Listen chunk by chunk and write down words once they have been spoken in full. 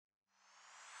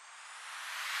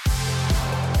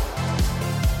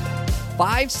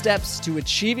5 steps to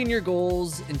achieving your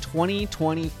goals in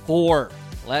 2024.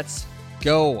 Let's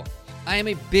go. I am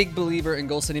a big believer in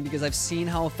goal setting because I've seen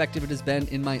how effective it has been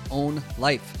in my own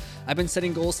life. I've been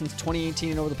setting goals since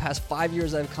 2018, and over the past 5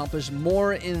 years, I've accomplished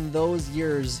more in those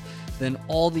years than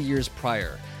all the years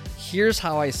prior. Here's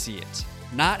how I see it.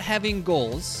 Not having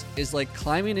goals is like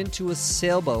climbing into a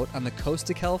sailboat on the coast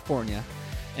of California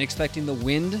and expecting the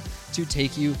wind to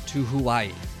take you to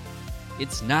Hawaii.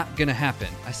 It's not gonna happen.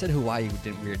 I said Hawaii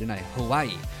didn't I?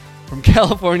 Hawaii. From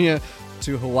California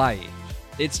to Hawaii.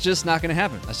 It's just not gonna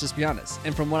happen. Let's just be honest.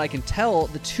 And from what I can tell,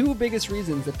 the 2 biggest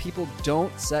reasons that people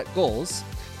don't set goals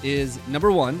is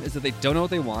number 1 is that they don't know what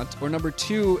they want, or number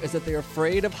 2 is that they're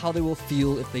afraid of how they will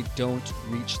feel if they don't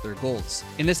reach their goals.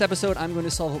 In this episode, I'm going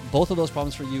to solve both of those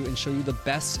problems for you and show you the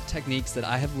best techniques that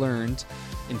I have learned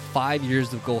in 5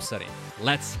 years of goal setting.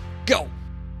 Let's go.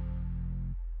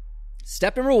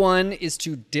 Step number 1 is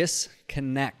to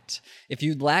disconnect. If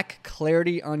you lack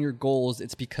clarity on your goals,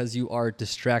 it's because you are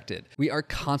distracted. We are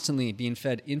constantly being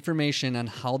fed information on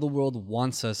how the world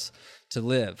wants us to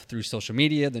live through social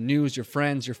media, the news, your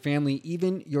friends, your family,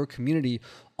 even your community,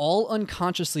 all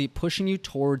unconsciously pushing you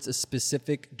towards a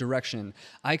specific direction.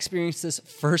 I experienced this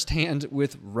firsthand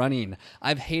with running.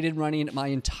 I've hated running my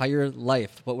entire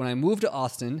life, but when I moved to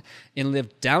Austin and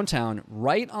lived downtown,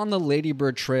 right on the Lady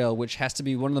Bird Trail, which has to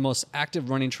be one of the most active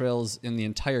running trails in the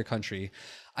entire country,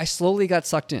 I slowly got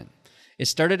sucked in. It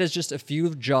started as just a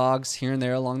few jogs here and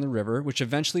there along the river, which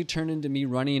eventually turned into me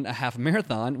running a half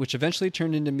marathon, which eventually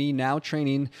turned into me now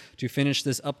training to finish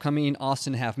this upcoming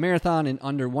Austin half marathon in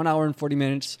under 1 hour and 40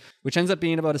 minutes, which ends up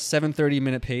being about a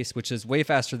 7:30-minute pace, which is way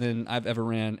faster than I've ever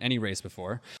ran any race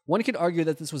before. One could argue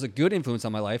that this was a good influence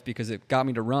on my life because it got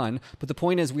me to run, but the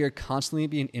point is we are constantly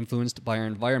being influenced by our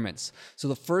environments. So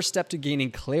the first step to gaining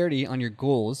clarity on your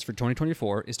goals for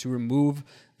 2024 is to remove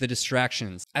the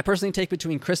distractions. I personally take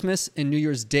between Christmas and New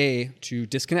Year's Day to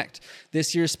disconnect.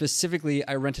 This year specifically,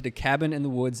 I rented a cabin in the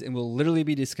woods and will literally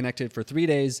be disconnected for 3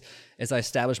 days as I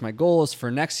establish my goals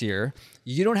for next year.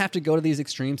 You don't have to go to these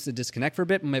extremes to disconnect for a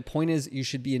bit, but my point is you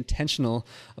should be intentional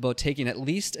about taking at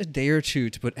least a day or 2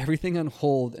 to put everything on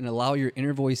hold and allow your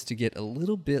inner voice to get a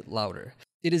little bit louder.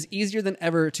 It is easier than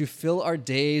ever to fill our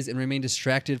days and remain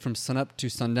distracted from sunup to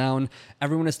sundown.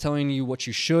 Everyone is telling you what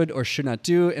you should or should not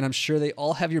do, and I'm sure they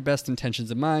all have your best intentions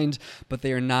in mind, but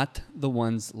they are not the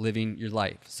ones living your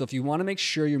life. So if you want to make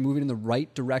sure you're moving in the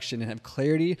right direction and have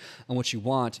clarity on what you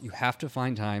want, you have to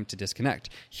find time to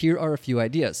disconnect. Here are a few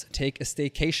ideas. Take a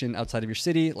staycation outside of your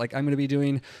city, like I'm going to be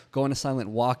doing. Go on a silent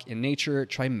walk in nature.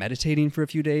 Try meditating for a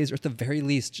few days, or at the very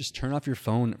least, just turn off your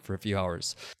phone for a few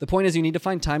hours. The point is you need to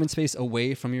find time and space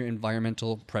away from your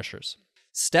environmental pressures.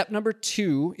 Step number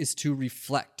 2 is to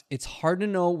reflect. It's hard to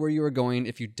know where you are going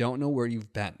if you don't know where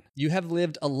you've been. You have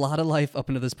lived a lot of life up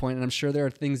until this point, and I'm sure there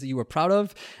are things that you are proud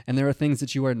of, and there are things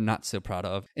that you are not so proud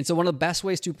of. And so one of the best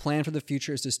ways to plan for the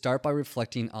future is to start by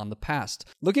reflecting on the past.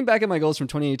 Looking back at my goals from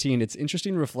 2018, it's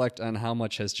interesting to reflect on how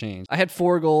much has changed. I had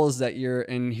 4 goals that year,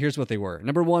 and here's what they were.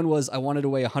 Number 1 was I wanted to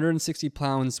weigh 160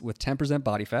 pounds with 10%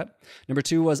 body fat. Number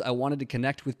 2 was I wanted to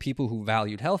connect with people who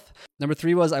valued health. Number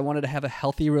 3 was I wanted to have a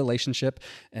healthy relationship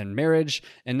and marriage.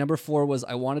 And number 4 was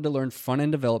I wanted to learn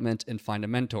front-end development and find a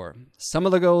mentor. Some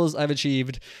of the goals I've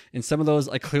achieved, and some of those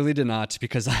I clearly did not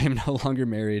because I am no longer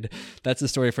married. That's a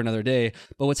story for another day.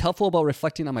 But what's helpful about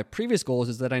reflecting on my previous goals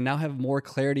is that I now have more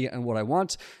clarity on what I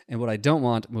want and what I don't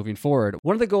want moving forward.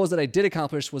 One of the goals that I did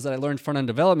accomplish was that I learned front-end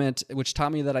development, which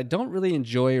taught me that I don't really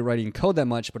enjoy writing code that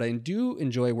much, but I do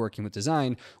enjoy working with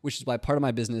design, which is why part of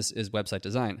my business is website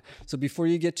design. So before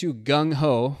you get too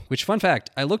gung-ho, which fun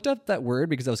fact, I looked up that word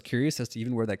because I was curious as to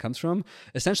even where that comes from.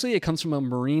 Essentially, it comes from a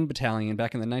Marine battalion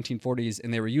back in the 1940s,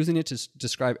 and they were using it to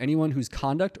describe anyone whose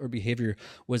conduct or behavior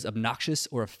was obnoxious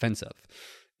or offensive.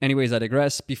 Anyways, I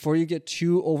digress. Before you get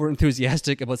too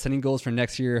over-enthusiastic about setting goals for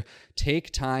next year,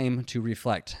 take time to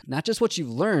reflect. Not just what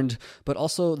you've learned, but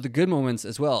also the good moments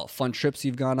as well. Fun trips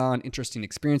you've gone on, interesting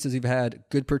experiences you've had,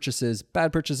 good purchases,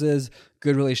 bad purchases,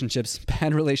 good relationships,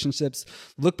 bad relationships.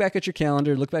 Look back at your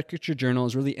calendar, look back at your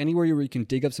journals, really anywhere where you can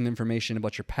dig up some information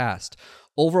about your past.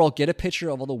 Overall, get a picture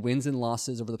of all the wins and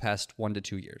losses over the past 1 to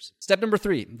 2 years. Step number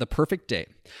 3, the perfect day.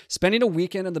 Spending a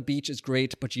weekend on the beach is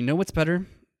great, but you know what's better?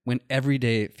 When every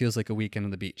day feels like a weekend on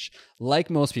the beach.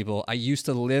 Like most people, I used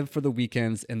to live for the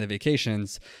weekends and the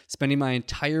vacations, spending my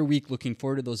entire week looking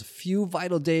forward to those few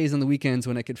vital days on the weekends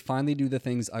when I could finally do the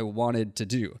things I wanted to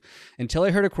do. Until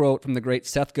I heard a quote from the great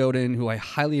Seth Godin, who I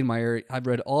highly admire. I've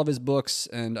read all of his books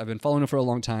and I've been following him for a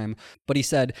long time. But he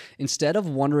said, instead of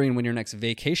wondering when your next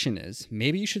vacation is,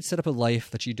 maybe you should set up a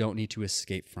life that you don't need to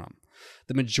escape from.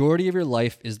 The majority of your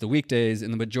life is the weekdays,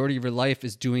 and the majority of your life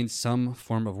is doing some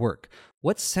form of work.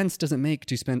 What sense does it make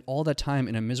to spend all that time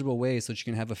in a miserable way so that you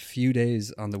can have a few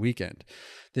days on the weekend?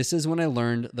 This is when I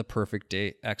learned the perfect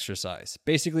day exercise.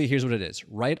 Basically, here's what it is.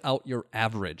 Write out your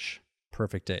average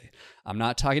perfect day. I'm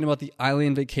not talking about the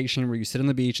island vacation where you sit on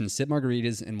the beach and sip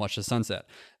margaritas and watch the sunset.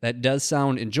 That does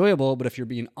sound enjoyable, but if you're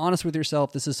being honest with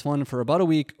yourself, this is fun for about a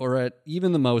week or at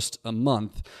even the most a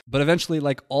month. But eventually,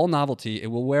 like all novelty, it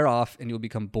will wear off and you'll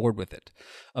become bored with it.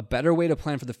 A better way to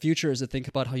plan for the future is to think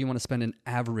about how you want to spend an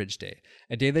average day,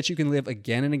 a day that you can live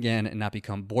again and again and not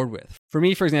become bored with. For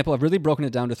me, for example, I've really broken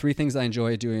it down to 3 things I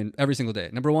enjoy doing every single day.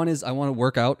 Number 1 is I want to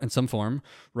work out in some form.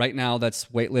 Right now, that's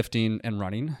weightlifting and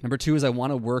running. Number 2 is I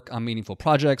want to work on meaningful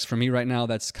projects. For me right now,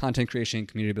 that's content creation,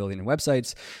 community building, and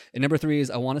websites. And number 3 is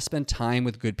I want to spend time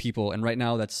with good people. And right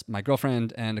now, that's my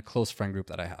girlfriend and a close friend group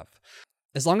that I have.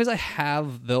 As long as I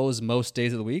have those most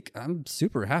days of the week, I'm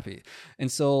super happy.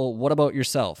 And so what about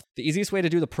yourself? The easiest way to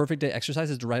do the perfect day exercise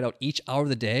is to write out each hour of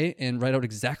the day and write out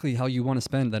exactly how you want to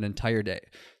spend that entire day.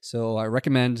 So I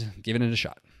recommend giving it a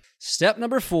shot. Step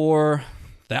number 4,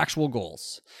 the actual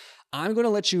goals. I'm going to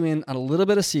let you in on a little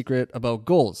bit of secret about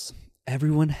goals.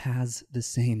 Everyone has the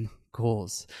same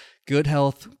goals: good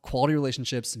health, quality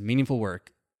relationships, meaningful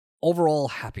work, overall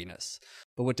happiness.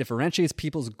 But what differentiates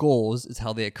people's goals is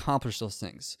how they accomplish those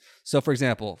things. So for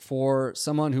example, for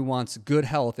someone who wants good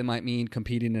health, it might mean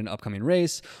competing in an upcoming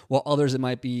race, while others, it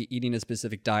might be eating a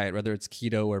specific diet, whether it's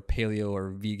keto or paleo or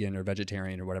vegan or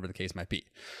vegetarian or whatever the case might be.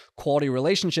 Quality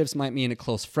relationships might mean a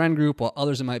close friend group, while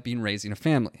others, it might mean raising a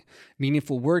family.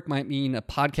 Meaningful work might mean a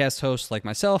podcast host like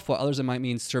myself, while others, it might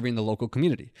mean serving the local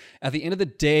community. At the end of the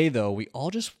day, though, we all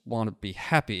just want to be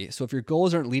happy. So if your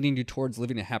goals aren't leading you towards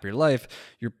living a happier life,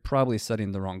 you're probably setting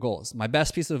the wrong goals. My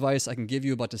best piece of advice I can give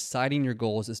you about deciding your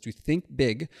goals is to think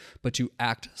big, but to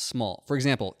act small. For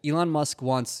example, Elon Musk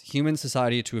wants human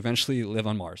society to eventually live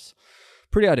on Mars.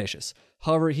 Pretty audacious.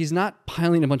 However, he's not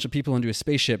piling a bunch of people into a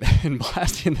spaceship and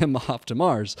blasting them off to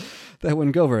Mars. That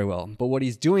wouldn't go very well. But what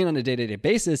he's doing on a day-to-day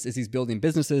basis is he's building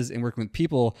businesses and working with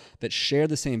people that share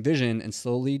the same vision and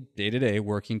slowly, day-to-day,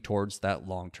 working towards that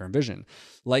long-term vision.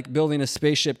 Like building a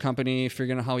spaceship company,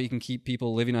 figuring out how he can keep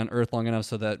people living on Earth long enough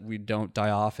so that we don't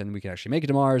die off and we can actually make it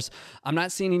to Mars. I'm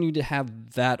not saying you to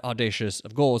have that audacious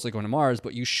of goals like going to Mars,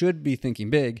 but you should be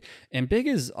thinking big. And big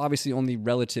is obviously only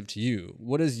relative to you.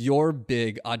 What is your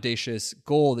big, audacious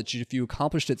goal that if you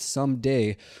accomplished it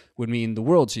someday would mean the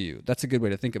world to you? That's a good way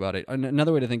to think about it.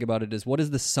 Another way to think about it is, what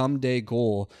is the someday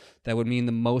goal that would mean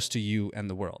the most to you and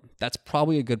the world? That's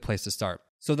probably a good place to start.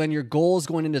 So then your goals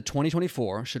going into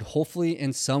 2024 should hopefully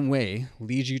in some way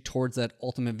lead you towards that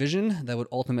ultimate vision that would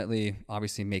ultimately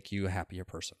obviously make you a happier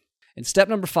person. And step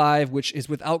number 5, which is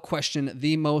without question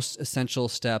the most essential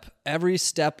step. Every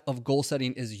step of goal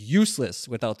setting is useless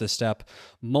without this step.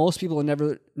 Most people will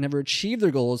never achieve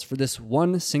their goals for this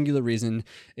one singular reason,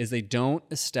 is they don't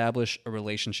establish a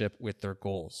relationship with their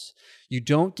goals. You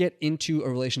don't get into a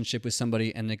relationship with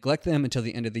somebody and neglect them until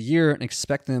the end of the year and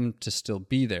expect them to still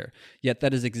be there. Yet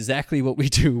that is exactly what we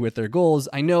do with their goals.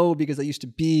 I know, because I used to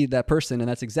be that person, and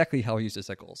that's exactly how I used to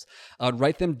set goals. I would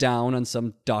write them down on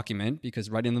some document, because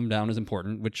writing them down is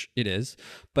important, which it is.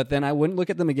 But then I wouldn't look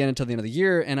at them again until the end of the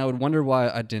year, and I would wonder why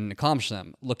I didn't accomplish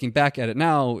them. Looking back at it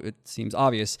now, it seems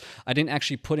obvious. I didn't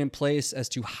actually put in place as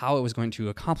to how I was going to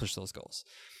accomplish those goals.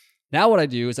 Now what I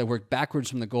do is I work backwards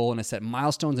from the goal, and I set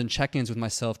milestones and check-ins with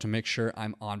myself to make sure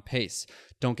I'm on pace.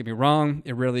 Don't get me wrong,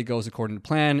 it rarely goes according to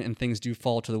plan, and things do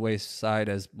fall to the wayside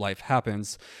as life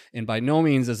happens. And by no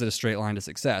means is it a straight line to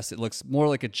success. It looks more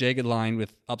like a jagged line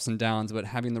with ups and downs, but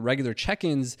having the regular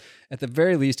check-ins at the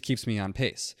very least keeps me on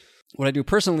pace. What I do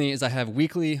personally is I have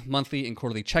weekly, monthly, and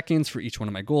quarterly check-ins for each one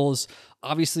of my goals.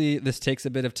 Obviously, this takes a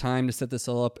bit of time to set this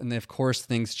all up, and then, of course,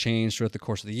 things change throughout the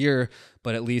course of the year,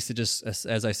 but at least it just,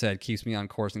 as I said, keeps me on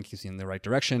course and keeps me in the right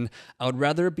direction. I would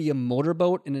rather be a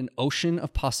motorboat in an ocean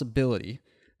of possibility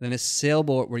than a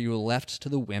sailboat where you are left to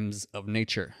the whims of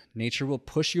nature. Nature will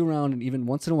push you around, and even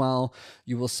once in a while,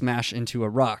 you will smash into a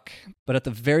rock. But at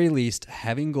the very least,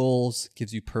 having goals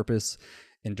gives you purpose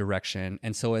and direction.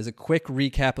 And so as a quick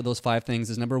recap of those 5 things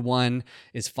is, number 1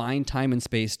 is find time and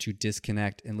space to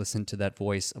disconnect and listen to that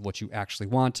voice of what you actually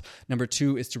want. Number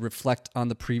 2 is to reflect on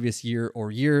the previous year or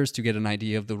years to get an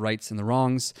idea of the rights and the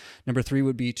wrongs. Number 3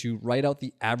 would be to write out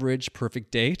the average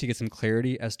perfect day to get some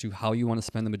clarity as to how you want to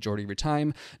spend the majority of your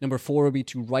time. Number 4 would be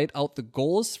to write out the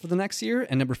goals for the next year.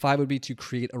 And number 5 would be to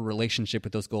create a relationship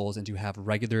with those goals and to have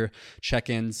regular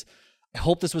check-ins. I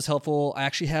hope this was helpful. I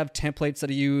actually have templates that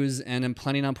I use, and I'm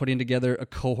planning on putting together a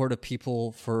cohort of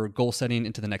people for goal setting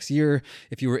into the next year.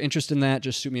 If you were interested in that,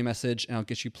 just shoot me a message and I'll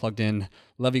get you plugged in.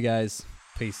 Love you guys.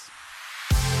 Peace.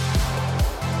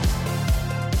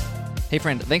 Hey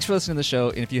friend, thanks for listening to the show,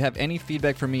 and if you have any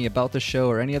feedback for me about the show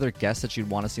or any other guests that you'd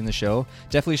want to see in the show,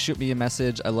 definitely shoot me a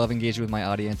message. I love engaging with my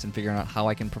audience and figuring out how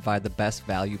I can provide the best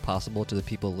value possible to the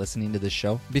people listening to this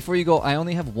show. Before you go, I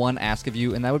only have one ask of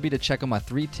you, and that would be to check out my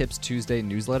 3 Tips Tuesday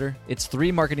newsletter. It's 3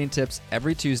 marketing tips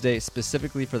every Tuesday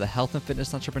specifically for the health and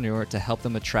fitness entrepreneur to help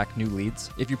them attract new leads.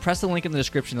 If you press the link in the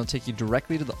description, it'll take you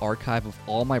directly to the archive of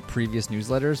all my previous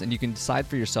newsletters, and you can decide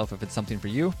for yourself if it's something for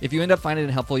you. If you end up finding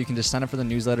it helpful, you can just sign up for the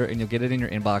newsletter and you'll get it in your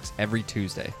inbox every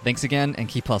Tuesday. Thanks again, and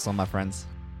keep hustling, my friends.